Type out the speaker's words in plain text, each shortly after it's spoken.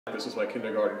This is my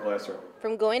kindergarten classroom.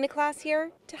 From going to class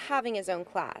here to having his own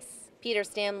class. Peter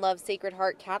Stan loves Sacred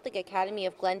Heart Catholic Academy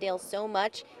of Glendale so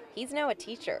much, he's now a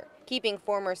teacher. Keeping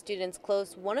former students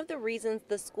close, one of the reasons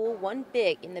the school won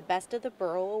big in the Best of the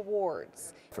Boro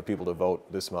Awards. For people to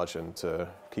vote this much and to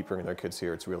keep bringing their kids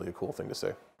here, it's really a cool thing to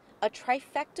see. A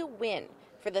trifecta win.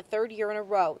 For the third year in a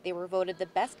row, they were voted the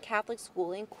best Catholic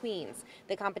school in Queens.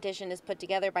 The competition is put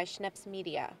together by Schneps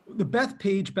Media. The Beth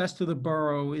Page Best of the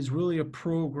Borough is really a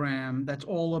program that's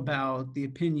all about the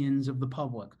opinions of the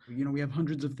public. You know, we have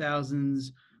hundreds of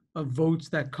thousands of votes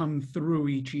that come through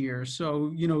each year.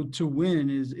 So, you know, to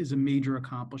win is a major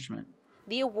accomplishment.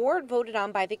 The award voted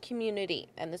on by the community,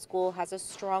 and the school has a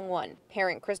strong one.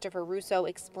 Parent Christopher Russo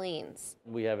explains.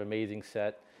 We have an amazing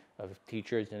set of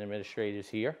teachers and administrators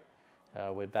here.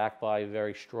 We're backed by a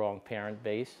very strong parent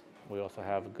base. We also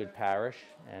have a good parish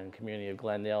and community of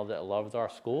Glendale that loves our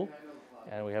school.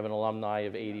 And we have an alumni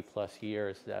of 80+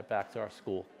 years that backs our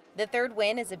school. The third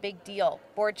win is a big deal.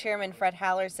 Board Chairman Fred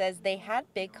Haller says they had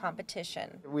big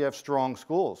competition. We have strong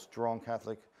schools, strong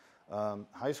Catholic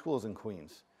high schools in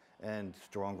Queens, and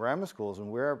strong grammar schools, and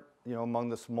we're among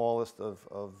the smallest in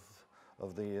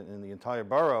the entire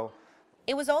borough.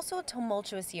 It was also a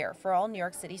tumultuous year for all New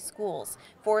York City schools,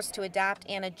 forced to adapt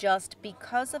and adjust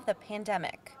because of the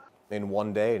pandemic. In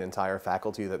one day, an entire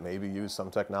faculty that maybe used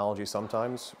some technology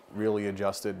sometimes really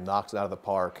adjusted, knocked it out of the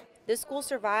park. The school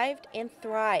survived and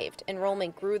thrived.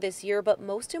 Enrollment grew this year, but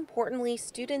most importantly,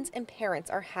 students and parents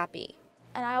are happy.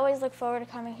 And I always look forward to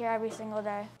coming here every single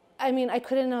day. I mean, I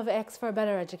couldn't have asked for a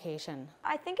better education.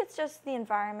 I think it's just the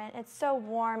environment. It's so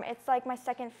warm. It's like my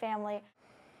second family.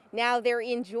 Now they're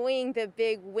enjoying the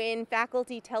big win.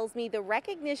 Faculty tells me the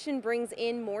recognition brings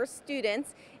in more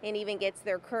students and even gets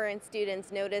their current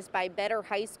students noticed by better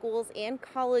high schools and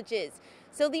colleges.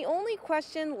 So the only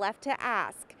question left to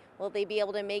ask, will they be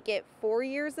able to make it 4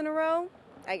 years in a row?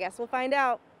 I guess we'll find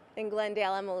out. In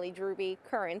Glendale, Emily Drewby,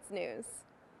 Currents News.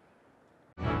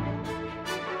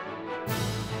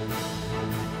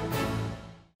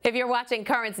 If you're watching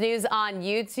Currents News on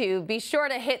YouTube, be sure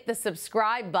to hit the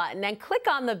subscribe button and click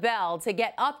on the bell to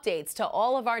get updates to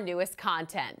all of our newest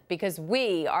content, because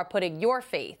we are putting your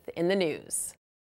faith in the news.